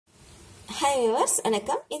Hi viewers,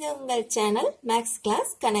 வணக்கம். இது உங்கள் சேனல் மேக்ஸ்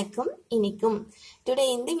கிளாஸ் கணக்கும் இனிக்கும். Today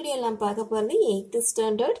இந்த வீடியோல நாம் பார்க்க போறது 8th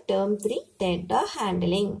standard term 3 data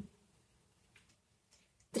handling.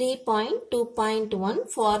 3.2.1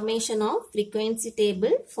 formation of frequency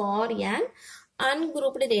table for an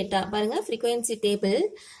ungrouped data. பாருங்க frequency table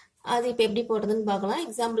அது இப்ப எப்படி போடுறதுன்னு பார்க்கலாம்.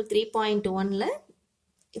 Example 3.1ல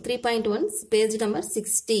 3.1 page number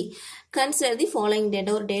 60. Consider the following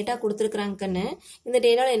data. ஒரு data கொடுத்திருக்காங்கன்னு இந்த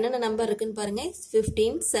டேட்டால என்னென்ன நம்பர் இருக்குன்னு பாருங்க.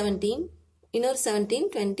 15, 17, இன்னொரு 17,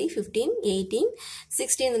 20, 15, 18,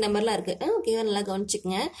 16 இந்த நம்பர்லாம் இருக்கு. ஓகேவா, நல்லா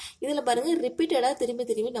கவனிச்சுக்கங்க. இதுல பாருங்க ரிப்பீட்டடா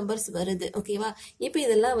திரும்பி நம்பர்ஸ் வருது. ஓகேவா, இப்போ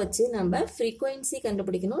இதெல்லாம் வச்சு நம்ம frequency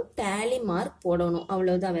கண்டுபிடிக்கணும், tally mark போடணும்.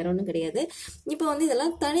 அவ்வளவுதான், வேற ஒண்ணும் கிடையாது. இப்போ வந்து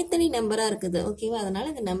இதெல்லாம் தனித்தனி நம்பரா இருக்குது. ஓகேவா,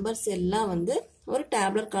 அதனால இந்த நம்பர்ஸ் எல்லாம் வந்து ஒரு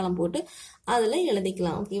டேப்லர் காலம் போட்டு அதுல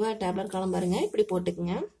எழுதிக்கலாம். ஓகேவா, டேப்லர் காலம் பாருங்க இப்படி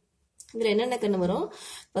போட்டுக்குங்க. இதுல என்னென்ன கண்ணு வரும்?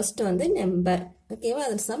 ஃபர்ஸ்ட் வந்து நம்பர். ஓகேவா,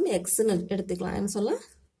 அது சம் எக்ஸ்ன்னு எடுத்துக்கலாம். என்ன சொல்லலாம்?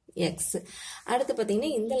 எக்ஸ். அடுத்து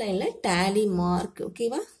பாத்தீங்கன்னா இந்த லைன்ல டேலி மார்க்.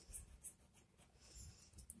 ஓகேவா,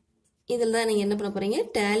 இதுல தான் நீங்க என்ன பண்ண போறீங்க?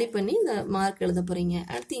 டேலி பண்ணி இந்த மார்க் எழுத போறீங்க.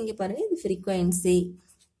 அடுத்து இங்க பாருங்க, இது ஃப்ரீக்வன்சி.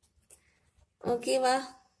 ஓகேவா,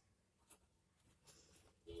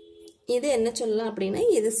 இது என்ன சொல்லலாம் அப்படின்னா,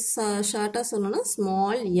 இது ஷார்ட்டா சொல்லணும்னா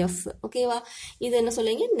ஸ்மால் எஃப். ஓகேவா, இது என்ன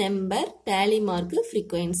சொல்லுவீங்க? Number, tally mark,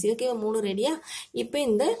 frequency. ஓகேவா, மூணு ரெடியா? இப்போ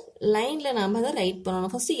இந்த லைன்ல நாம தான் ரைட்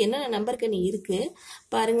பண்ணணும். ஃபர்ஸ்ட் என்னென்ன நம்பருக்கு நீ இருக்கு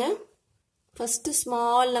பாருங்க. ஃபர்ஸ்ட்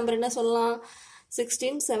ஸ்மால் நம்பர் என்ன சொல்லலாம்?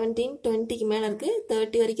 16, 17, 20க்கு மேல இருக்கு,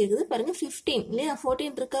 30 வரைக்கும் இருக்குது. பாருங்க 15 இல்லையா?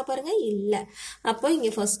 14 இருக்கா பாருங்க? இல்ல. அப்போ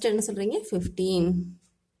இங்க ஃபர்ஸ்ட் என்ன சொல்றீங்க? 15.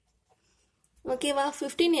 ஓகேவா,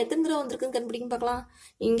 15 எத்தனை தடவை வந்திருக்குன்னு கண்டுபிடிக்க பார்க்கலாம்.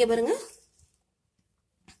 இங்க பாருங்க,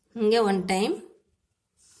 இங்க 1 டைம்,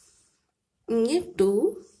 இங்க 2,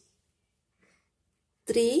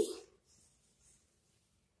 3,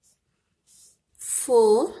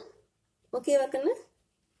 4. ஓகேவா கண்ணு?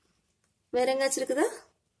 வேற எங்காச்சும் இருக்குதா?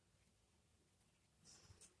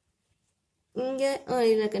 இங்க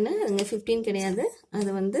இல்ல கண்ணு, அங்க 15 கிடையாது, அது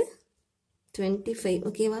வந்து 25.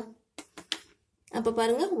 ஓகேவா, அப்ப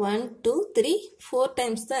பாருங்க 1, 2, 3, 4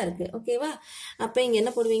 டைம்ஸ் தான் இருக்கு. ஓகேவா, அப்ப இங்க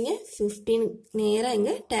என்ன போடுவீங்க? 15 நேரா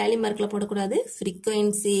இங்க டேலி மார்க்ல போடக்கூடாது,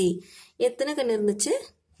 ஃப்ரீக்வன்சி. எத்தனை கண்ணு இருந்துச்சு?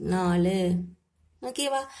 4.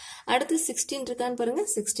 ஓகேவா, அடுத்து 16 இருக்கான்னு பாருங்க.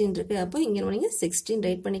 16 இருக்கு. அப்போ இங்க நீங்க 16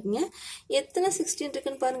 ரைட் பண்ணிக்கங்க. எத்தனை 16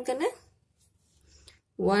 இருக்குன்னு பாருங்க கண்ணு.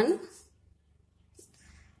 1.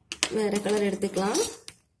 வேற கலர் எடுத்துக்கலாம்.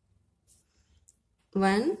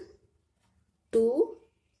 1, 2,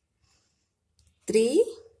 3,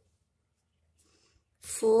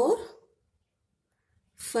 4,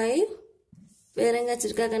 5. வேற எங்காச்சும்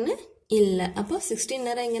இருக்கா கண்ணு? இல்ல. அப்போ 16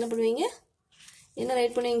 நேரம் இங்க என்ன பண்ணுவீங்க? என்ன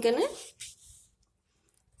ரைட் பண்ணுவீங்க கண்ணு?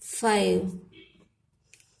 5.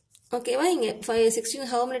 ஓகேவா, இங்க 16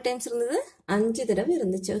 how many times இருந்தது? 5 தடவை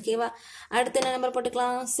இருந்துச்சு. ஓகேவா, அடுத்து என்ன நம்பர்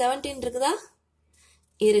போட்டுக்கலாம்? 17 இருக்குதா?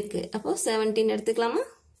 இருக்கு. அப்போ 17 எடுத்துக்கலாமா?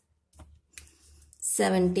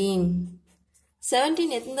 17.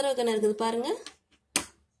 17 எத்தனை தடவை கண்ணு இருக்குது பாருங்க.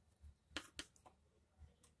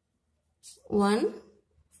 1,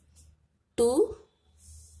 2,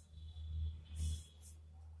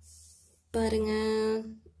 பாருங்க,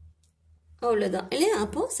 அவ்வளவுதான் இல்லையா?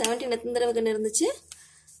 அப்போ 17 எத்தனை தடவை கண்ணு இருந்துச்சு?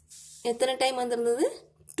 எத்தனை டைம் வந்திருந்தது?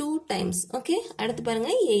 2 டைம்ஸ். ஓகே, அடுத்து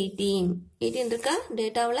பாருங்க 18. 18 இருக்கா?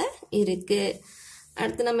 டேட்டாவில் இருக்கு.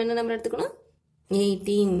 அடுத்து நம்ம என்ன நம்பர் எடுத்துக்கணும்?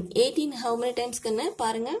 18. 18 how many times கண்ணு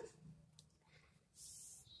பாருங்க.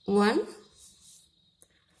 1,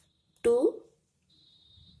 2,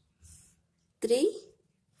 3,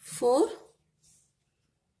 4,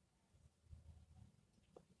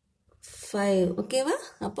 5. ஓகேவா,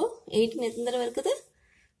 அப்போ 18 எத்தனை தடவை இருக்குது?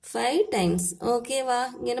 5 டைம்ஸ். ஓகேவா,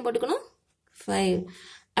 இங்க என்ன போட்டுக்கணும்? 5.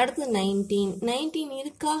 அடுத்து 19. 19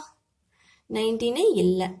 இருக்கா? 19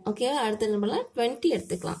 இல்ல. ஓகேவா, அடுத்து என்ன பண்ணலாம்? 20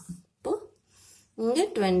 எடுத்துக்கலாம். இப்போ இங்க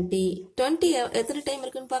 20. 20 எத்தனை டைம்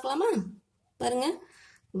இருக்குன்னு பார்க்கலாமா? பாருங்க,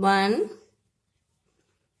 1,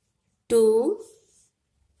 2,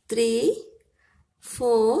 3,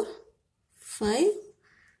 4, 5,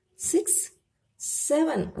 6,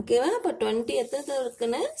 7. ஓகேவா, அப்ப 20 எத்தனை தடவை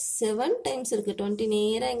இருக்குன்னு? 7 டைம்ஸ் இருக்கு. 20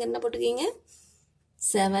 நேரா இங்க என்ன போட்டுக்கீங்க?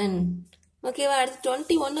 7. ஓகேவா, அடுத்து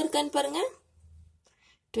 21 இருக்கான்னு பாருங்க.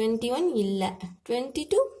 21 இல்ல.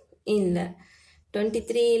 22 இல்ல.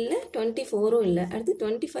 23 இல்ல. 24 இல்ல. அடுத்து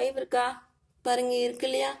 25 இருக்கா? பாருங்க, இருக்கு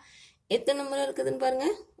இல்லையா? எத்தனை நம்பர் இருக்குதுன்னு பாருங்க.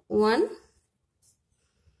 1,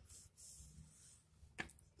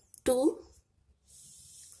 2,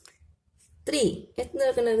 3. எத்தனை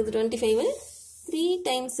இருக்குன்னு இருக்குது? 25 3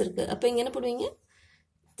 டைம்ஸ் இருக்கு. அப்ப இங்க என்ன போடுவீங்க?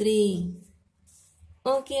 3.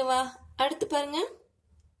 ஓகேவா, அடுத்து பாருங்க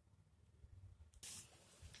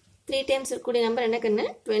 3 டைம்ஸ் இருக்கக்கூடிய நம்பர் என்ன கண்ணு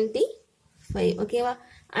 25 ஓகேவா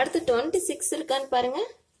அடுத்து 26 இருக்கான்னு பாருங்க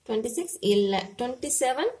 26 இல்ல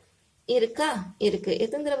 27 இருக்கா இருக்கு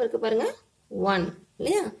எத்தனை தடவை இருக்கு பாருங்க 1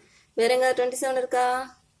 இல்லையா வேற எங்க 27 இருக்கா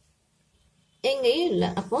எங்கேயும் இல்ல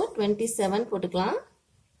அப்போ 27 போட்டுக்கலாம்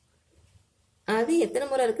அது எத்தனை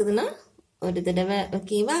முறை இருக்குதுன்னா ஒரு தடவை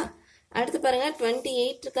ஓகேவா அடுத்து பாருங்க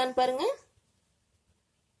 28 இருக்கான்னு பாருங்க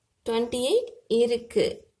 28 இருக்கு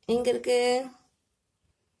எங்க இருக்கு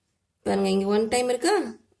பாருங்க இங்க 1 டைம் இருக்கா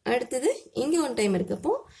அடுத்தது இங்க 1 டைம் இருக்கு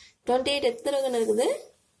அப்போ 28 எத்தனை தடவை இருக்குது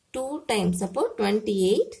 2 டைம்ஸ் அப்போ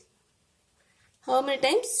 28 how many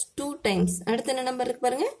times 2 times அடுத்து என்ன நம்பர் இருக்கு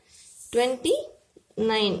பாருங்க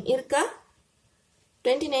 29 இருக்கா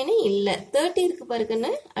 29 இல்ல 30 இருக்கு பாருங்க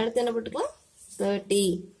அடுத்து என்ன போட்டுக்கலாம்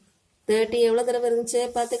 30 எவ்வளவு தடவை இருந்துச்சு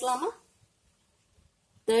பாத்துக்கலாமா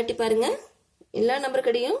 30 பாருங்க எல்லா நம்பர்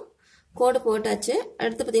கடையும் கோடு போட்டாச்சு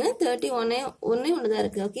அடுத்து பாத்தீங்கன்னா 30 ஒண்ணே தான்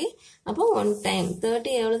இருக்கு ஓகே அப்போ 1 டைம்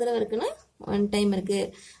 30 எவ்வளவு தடவை இருக்குன்னா 1 டைம் இருக்கு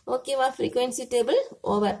ஓகேவா frequency table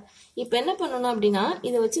ஓவர் இப்போ என்ன பண்ணனும் அப்படினா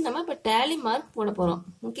இத வச்சு நம்ம இப்ப tally mark போட போறோம்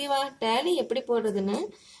ஓகேவா tally எப்படி போடுறதுன்னு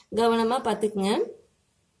கவனமா பாத்துக்கங்க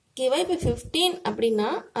ஓகேவா இப்போ 15 அப்படினா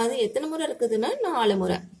அது எத்தனை முறை இருக்குதுன்னா 4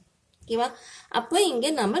 முறை ஓகேவா அப்ப இங்க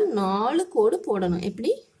நம்ம 4 கோடு போடணும்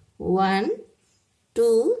எப்படி 1 2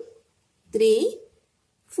 3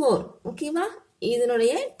 4 ஓகேவா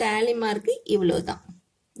இதனுடைய tally mark இவ்வளவுதான்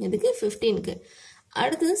இதுக்கு 15 க்கு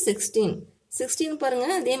அடுத்து 16 பாருங்க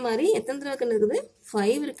அதே மாதிரி எத்தனை தடவை இருக்குது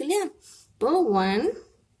 5 இருக்கு இல்லையா இப்போ 1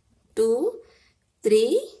 2 3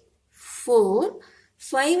 4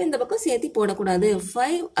 5 இந்த பக்கம் சேர்த்து போடக்கூடாது 5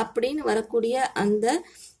 அப்படின்னு வரக்கூடிய அந்த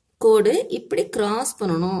கோடு இப்படி கிராஸ்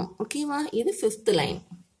பண்ணணும் ஓகேவா இது 5th லைன்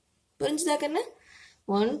புரிஞ்சுதா கண்ணு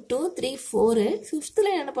 1 2 3 4 5th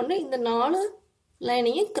லைன் என்ன பண்றோம் இந்த 4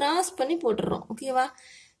 லைனையும் கிராஸ் பண்ணி போட்டுறோம் ஓகேவா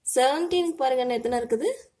 17 பாருங்க எத்தனை இருக்குது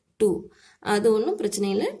 2 அது ஒன்றும் பிரச்சனை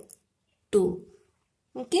இல்லை 2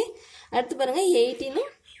 ஓகே அடுத்து பாருங்க 18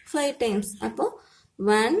 5 டைம்ஸ் அப்போ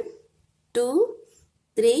 1 2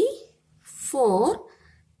 3 4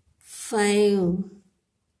 5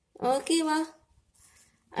 ஓகேவா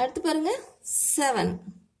அடுத்து பாருங்க 7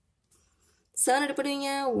 எடுப்படுவீங்க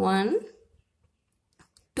 1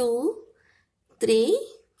 2 3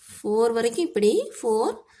 4 வரைக்கும் இப்படி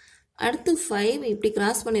 4 அடுத்து 5 இப்படி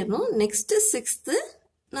கிராஸ் பண்ணிரணும் நெக்ஸ்ட் 6th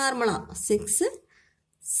நார்மலா 6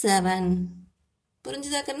 7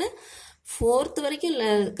 புரிஞ்சுதா கண்ணு 4th வரைக்கும்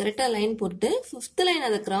கரெக்டா லைன் போட்டு 5th லைன்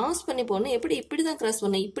அதை கிராஸ் பண்ணி போடணும் எப்படி இப்படி தான் கிராஸ்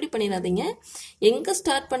பண்ணணும் இப்படி பண்ணிடாதீங்க எங்க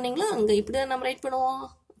ஸ்டார்ட் பண்ணீங்களோ அங்க இப்படி தான் நம்ம ரைட் பண்ணுவோம்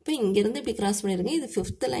இப்போ இங்க இருந்து இப்படி கிராஸ் பண்ணிருங்க இது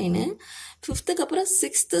 5th லைன் 5th க்கு அப்புறம்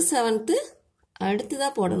 6th 7th அடுத்து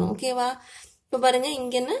தான் போடணும் ஓகேவா இப்போ பாருங்க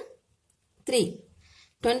இங்க என்ன 3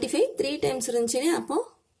 25 3 டைம்ஸ் இருந்துச்சு அப்போ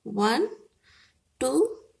 1 2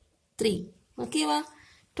 3 ஓகேவா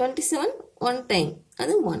 27 1 டைம்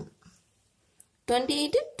அது 1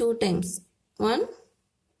 28 2 டைம்ஸ் 1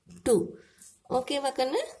 2 ஓகேவா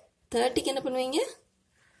கண்ணு 30 க்கு என்ன பண்ணுவீங்க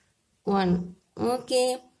 1 ஓகே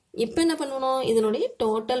இப்போ என்ன பண்ணணும் இதனுடைய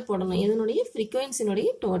டோட்டல் போடணும் இதனுடைய frequencyனுடைய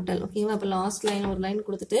டோட்டல் ஓகேவா அப்ப லாஸ்ட் லைன் ஒரு லைன்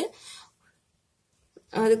கொடுத்துட்டு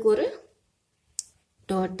அதுக்கு ஒரு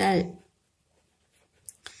டோட்டல்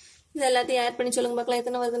இது எல்லாத்தையும் ஆட் பண்ணி சொல்லுங்க பார்க்கலாம்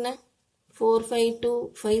எத்தனை வருதுன்னு 4 5 2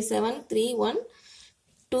 5 7 3 1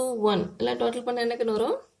 2 1 எல்லாம் டோட்டல் பண்ண என்ன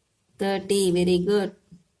வரும் 30 வெரி குட்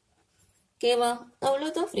ஓகேவா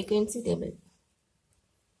அவ்வளவுதான் frequency table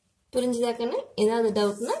புரிஞ்சுதா கண்ணு ஏதாவது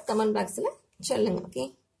டவுட்னா கமெண்ட் பாக்ஸ்ல சொல்லுங்க ஓகே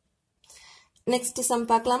நெக்ஸ்ட் சம்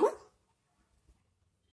பார்க்கலாமா